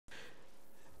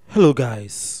Hello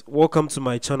guys, welcome to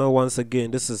my channel once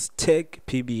again. This is Tech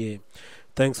PBA.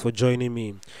 Thanks for joining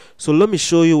me. So let me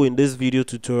show you in this video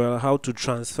tutorial how to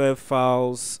transfer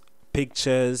files,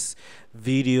 pictures,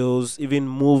 videos, even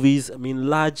movies,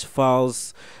 large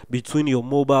files between your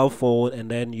mobile phone and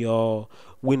then your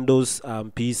Windows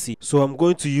PC. So I'm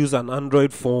going to use an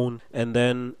Android phone and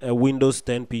then a Windows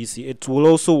 10 PC. It will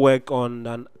also work on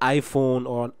an iPhone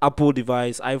or an Apple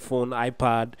device, iPhone,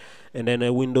 iPad, and then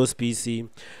a Windows PC.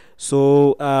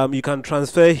 So you can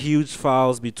transfer huge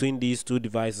files between these two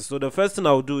devices. So the first thing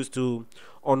I'll do is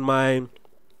on my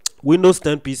Windows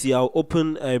 10 PC, I'll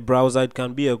open a browser. It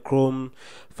can be a Chrome,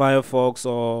 Firefox,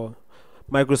 or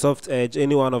Microsoft Edge,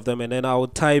 any one of them, and then I'll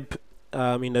type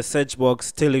in the search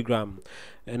box Telegram,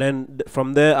 and then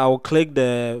from there I'll click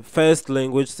the first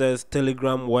link which says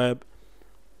Telegram web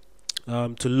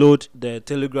to load the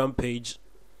Telegram page.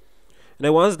 And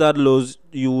then once that loads,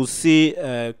 you will see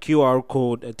a QR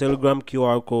code, a Telegram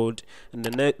QR code, and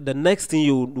the next thing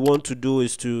you want to do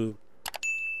is to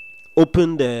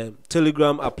open the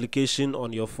Telegram application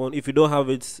on your phone. If you don't have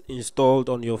it installed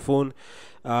on your phone,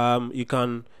 you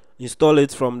can install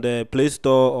it from the Play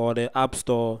Store or the App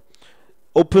Store.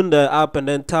 Open the app and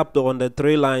then tap on the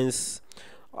three lines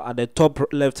at the top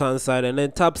left hand side, and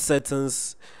then tap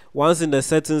settings. Once in the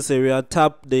settings area,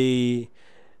 tap the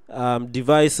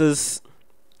devices,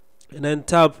 and then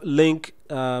tap link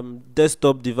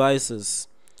desktop devices.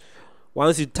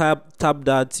 Once you tap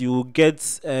that, you will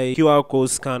get a QR code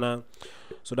scanner.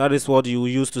 So that is what you will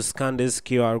use to scan this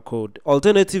QR code.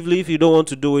 Alternatively, if you don't want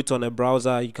to do it on a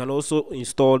browser, you can also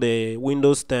install the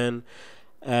Windows 10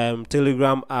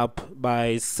 Telegram app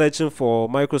by searching for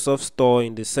Microsoft Store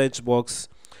in the search box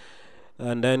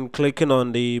and then clicking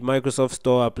on the Microsoft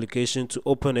Store application to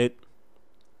open it.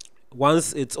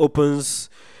 Once it opens,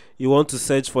 you want to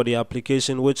search for the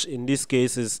application, which in this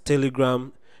case is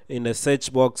Telegram, in the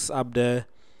search box up there.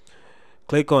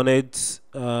 Click on it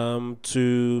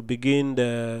to begin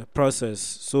the process.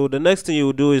 So the next thing you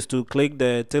will do is to click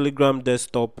the Telegram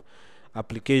desktop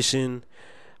application,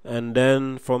 and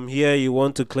then from here you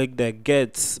want to click the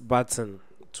Get button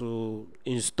to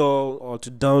install or to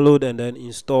download and then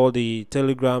install the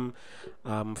Telegram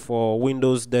for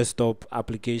Windows desktop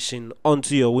application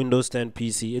onto your Windows 10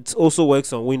 PC. It also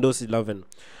works on Windows 11,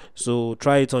 so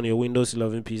try it on your Windows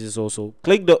 11 PCs also.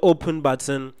 Click the open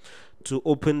button to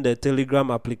open the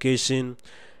Telegram application,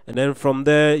 and then from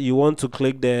there you want to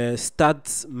click the start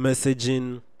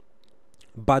messaging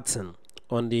button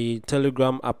on the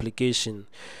Telegram application.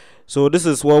 So this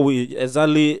is what we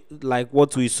exactly like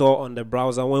what we saw on the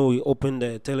browser when we opened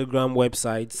the Telegram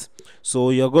websites. So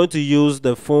you're going to use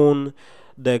the phone,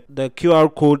 the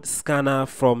QR code scanner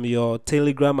from your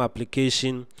Telegram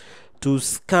application to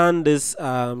scan this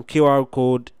QR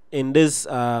code in this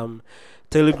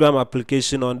Telegram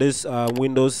application on this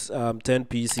Windows 10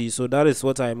 PC. So that is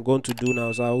what I'm going to do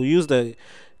now. So I will use the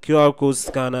QR code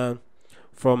scanner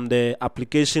from the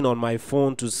application on my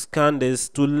phone to scan this,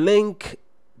 to link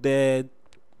the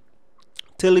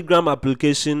Telegram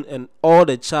application and all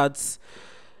the chats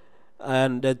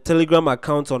and the Telegram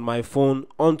account on my phone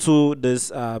onto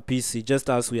this PC, just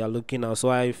as we are looking now. So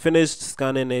I finished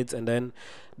scanning it, and then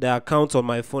the account on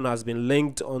my phone has been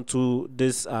linked onto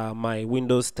this my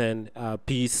Windows 10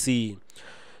 PC.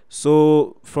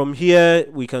 So from here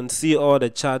we can see all the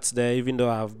chats there, even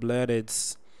though I have blurred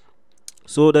it.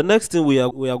 So the next thing we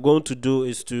are going to do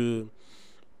is to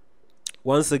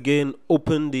once again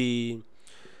open the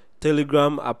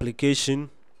Telegram application,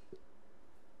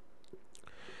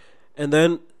 and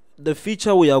then the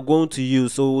feature we are going to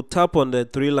use, so we'll tap on the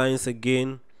three lines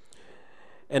again,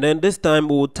 and then this time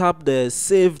we'll tap the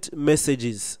saved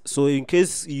messages. So in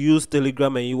case you use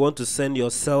Telegram and you want to send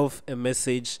yourself a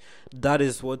message, that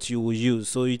is what you will use.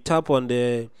 So you tap on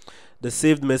the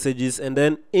saved messages, and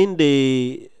then in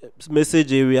the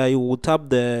message area you will tap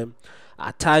the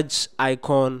attach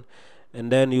icon, and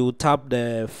then you tap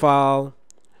the file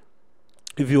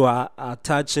if you are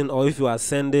attaching or if you are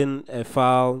sending a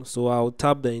file. So I'll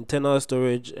tap the internal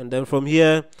storage, and then from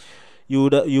here you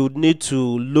would need to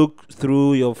look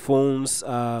through your phone's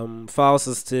file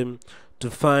system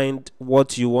to find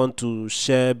what you want to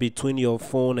share between your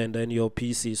phone and then your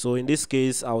PC. So in this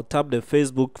case I'll tap the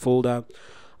Facebook folder.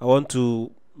 I want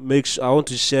to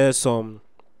share some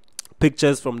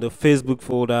pictures from the Facebook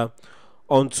folder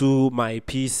onto my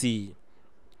PC.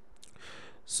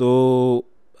 So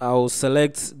I'll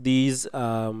select these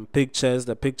pictures,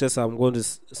 the pictures I'm going to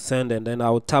send, and then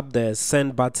I'll tap the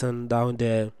send button down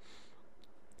there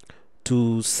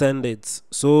to send it.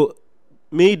 So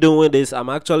me doing this, I'm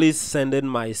actually sending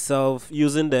myself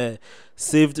using the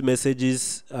saved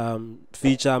messages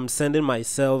feature. I'm sending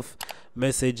myself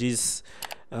messages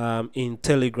in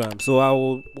Telegram. So I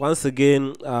will once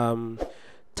again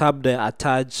tap the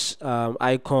attach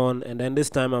icon, and then this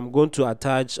time I'm going to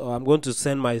attach, or I'm going to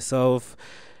send myself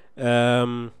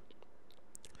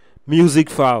music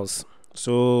files.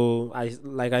 So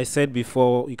like I said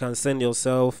before, you can send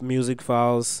yourself music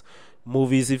files,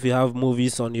 movies if you have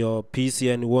movies on your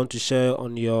PC and you want to share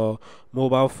on your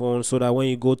mobile phone, so that when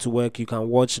you go to work you can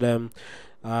watch them.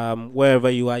 Wherever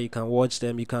you are, you can watch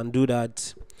them. You can do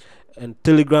that, and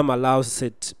Telegram allows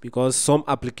it because some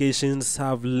applications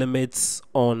have limits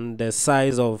on the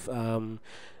size of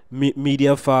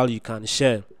media file you can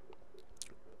share.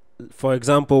 For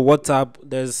example, WhatsApp,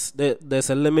 there's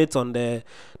a limit on the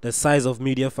size of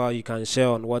media file you can share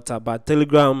on WhatsApp, but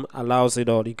Telegram allows it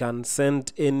all. You can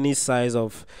send any size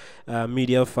of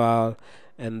media file,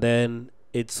 and then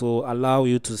it will allow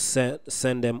you to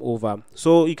send them over.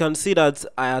 So you can see that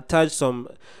I attached some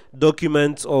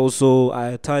documents, also I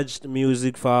attached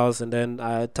music files, and then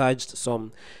I attached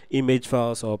some image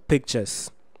files or pictures.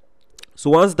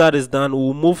 So once that is done,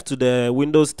 we'll move to the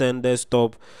Windows 10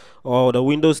 desktop or the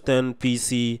Windows 10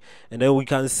 PC, and then we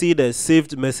can see the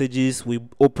saved messages we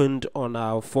opened on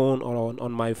our phone or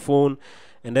on my phone,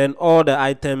 and then all the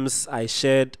items I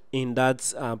shared in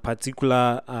that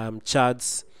particular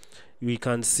chats. We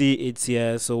can see it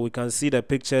here. So we can see the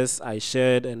pictures I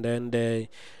shared, and then the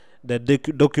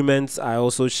documents I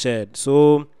also shared.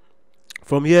 So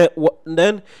from here,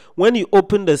 then when you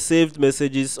open the saved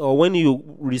messages, or when you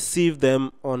receive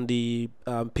them on the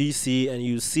PC, and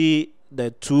you see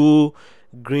the two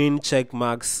green check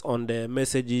marks on the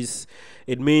messages,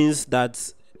 it means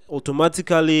that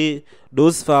automatically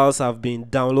those files have been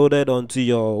downloaded onto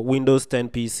your Windows 10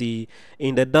 PC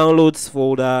in the downloads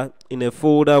folder, in a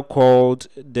folder called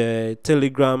the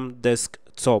Telegram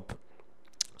desktop.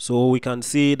 So we can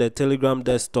see the Telegram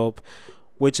desktop,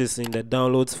 which is in the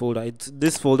downloads folder.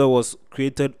 This folder was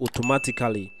created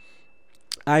automatically.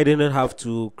 I didn't have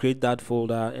to create that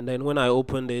folder, and then when I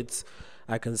opened it,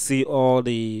 I can see all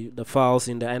the files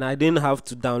in there, and I didn't have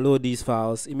to download these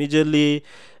files immediately.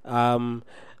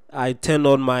 I turned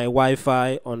on my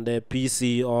Wi-Fi on the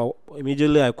PC, or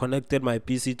immediately I connected my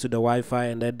PC to the Wi-Fi,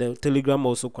 and then the Telegram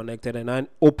also connected, and I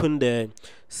opened the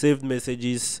saved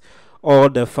messages. All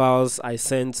the files I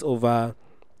sent over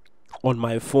on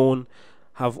my phone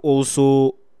have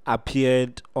also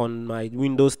appeared on my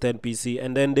Windows 10 PC,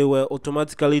 and then they were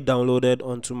automatically downloaded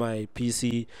onto my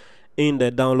PC in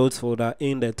the downloads folder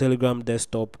in the Telegram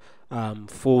desktop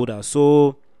folder.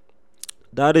 So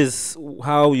that is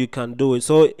how you can do it.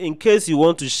 So in case you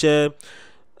want to share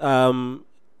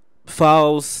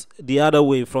files the other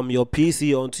way from your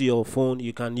PC onto your phone,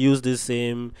 you can use the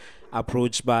same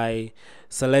approach by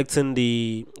selecting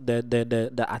the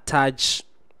attach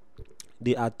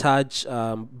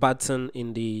button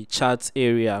in the chat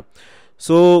area.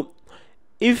 So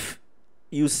if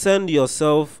you send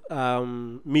yourself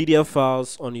media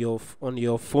files on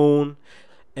your phone,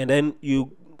 and then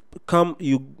you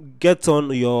get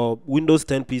on your Windows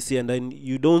 10 PC, and then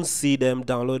you don't see them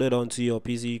downloaded onto your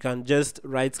PC, you can just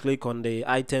right click on the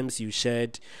items you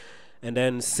shared and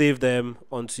then save them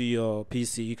onto your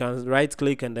PC. You can right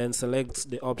click and then select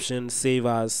the option save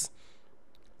as,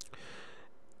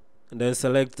 and then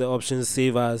select the option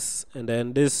save as, and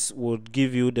then this would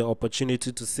give you the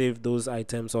opportunity to save those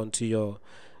items onto your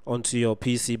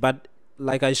PC. But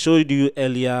like I showed you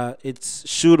earlier, it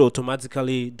should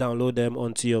automatically download them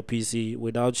onto your PC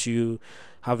without you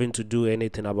having to do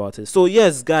anything about it. So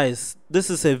yes guys, this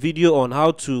is a video on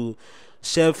how to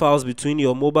share files between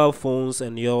your mobile phones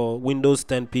and your Windows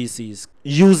 10 PCs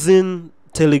using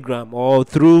Telegram or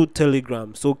through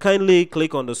Telegram. So kindly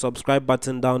click on the subscribe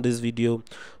button down this video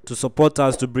to support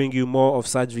us to bring you more of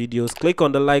such videos. Click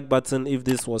on the like button if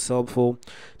this was helpful.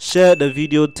 Share the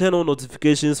video, turn on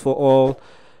notifications for all,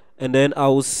 and then I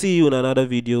will see you in another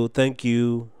video. Thank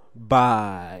you.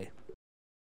 Bye.